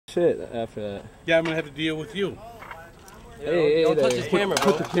shit after that. Yeah, I'm gonna have to deal with you. Hey, don't touch his camera,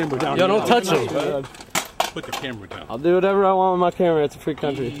 bro. Put the camera down. Yo, don't touch him. Put the camera down. I'll do whatever I want with my camera. It's a free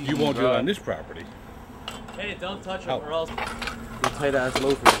country. You won't do it on this property. Hey, don't touch him or else You tight ass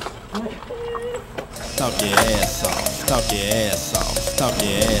loafers. Talk your ass off. Talk your ass off. Talk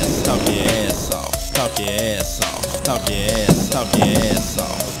your ass. Talk your ass off. Talk your ass off. Talk your ass. Talk your ass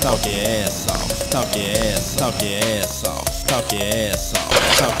off. Talk your ass off. Talk your ass. Talk your ass off. Talk your ass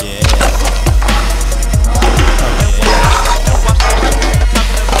off. Talk your ass off.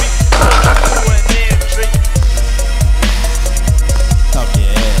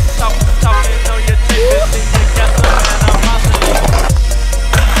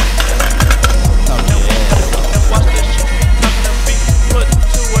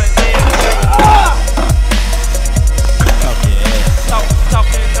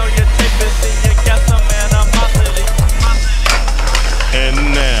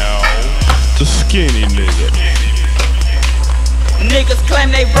 Skinny nigga. Niggas claim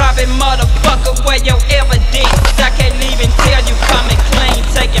they robbing, motherfucker, where your evidence? I can't even tell you coming clean,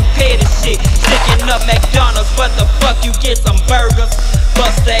 taking petty shit. Sticking up McDonald's, what the fuck you get some burgers?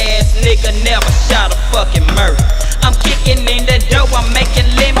 Bust ass nigga never shot a fucking murder. I'm kicking in the dough, I'm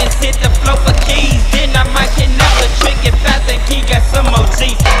making lemons, hit the floor for keys. Then I might kidnap the trick if I think he got some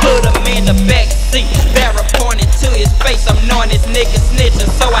OGs. Put him in the back seat, Barra pointed to his face. I'm knowing this nigga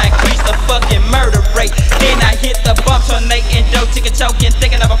snitching, so I increase the fucking murder rate. Then I hit the bump, tornadoing dough, ticket choking,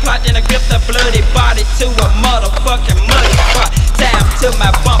 thinking of a plot, then I grip the bloody body to a motherfucking muddy spot. Time to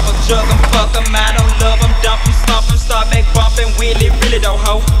my bumper, drug him, fuck him, I don't love him, dump him, stomp him, start back bumping, really don't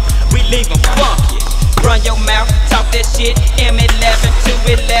hoe. We leave him funky. Run your mouth, talk that shit. M11 to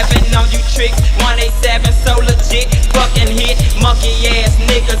 11 on you tricks. 187 so legit, fucking hit. Monkey ass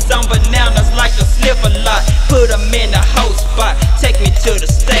niggas on bananas like to slip a lot. Put them in the whole spot, take me to the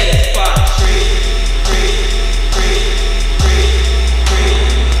stage spot.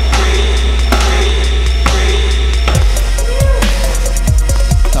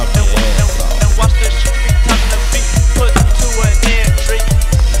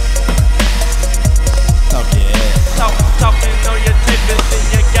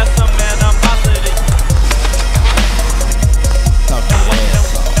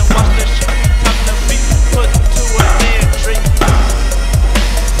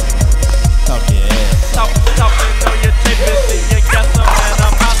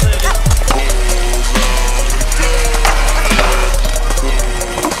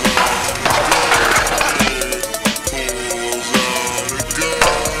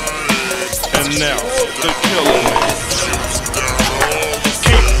 Now, the killer man.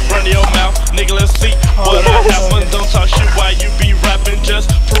 Keep running your mouth, nigga, let's see what happened. Don't talk shit while you be rapping, just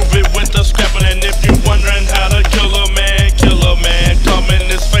prove it with the scrapping. And if you wondering how to kill a man, come in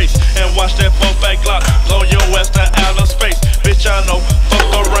this face and watch that 4-pack Glock blow your ass to outer space. Bitch, I know, fuck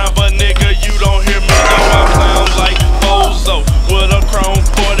around, but nigga, you don't hear me though. I sound like Bozo with a chrome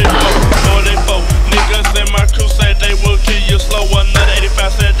 44. Niggas in my crew said they will kill you slow. Another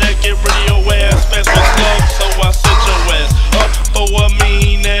 85 said they get rid of your ass fast with slugs, so I set your ass up for a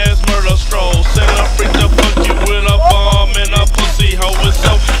mean ass murder stroll. Send a freak to fuck you with a bomb and a pussy hoe. It's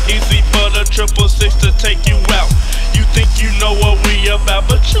so easy for the 666 to take you out. You think you know what we about,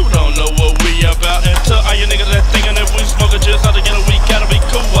 but you don't know what we about. And to all you niggas that thinking that we smoking just out to get a we gotta be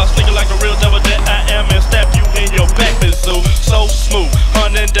cool. I sneak it like a real devil.